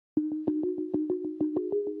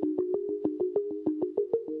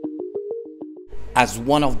As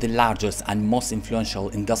one of the largest and most influential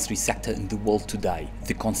industry sector in the world today,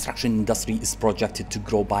 the construction industry is projected to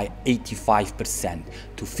grow by 85%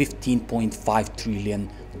 to $15.5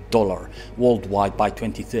 trillion worldwide by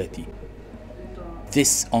 2030.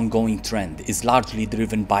 This ongoing trend is largely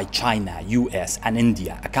driven by China, US and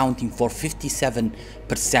India, accounting for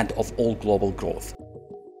 57% of all global growth.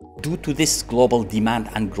 Due to this global demand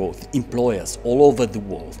and growth, employers all over the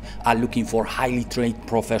world are looking for highly trained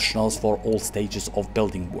professionals for all stages of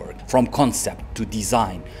building work, from concept to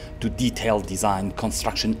design to detailed design,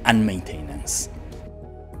 construction and maintenance.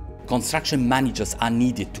 Construction managers are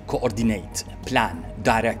needed to coordinate, plan,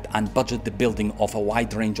 direct and budget the building of a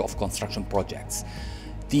wide range of construction projects.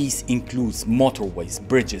 These include motorways,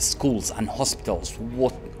 bridges, schools and hospitals,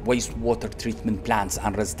 wastewater treatment plants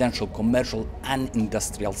and residential, commercial and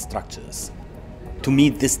industrial structures. To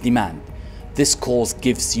meet this demand, this course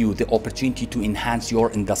gives you the opportunity to enhance your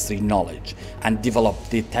industry knowledge and develop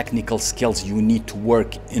the technical skills you need to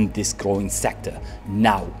work in this growing sector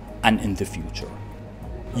now and in the future.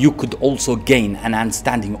 You could also gain an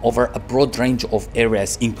understanding over a broad range of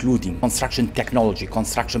areas including construction technology,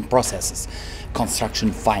 construction processes,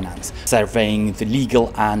 construction finance, surveying, the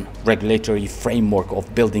legal and regulatory framework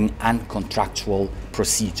of building and contractual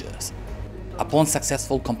procedures. Upon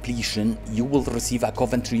successful completion, you will receive a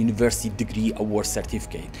Coventry University degree award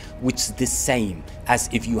certificate, which is the same as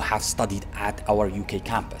if you have studied at our UK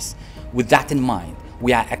campus. With that in mind,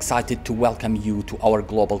 we are excited to welcome you to our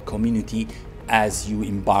global community as you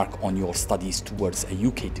embark on your studies towards a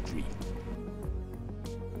UK degree.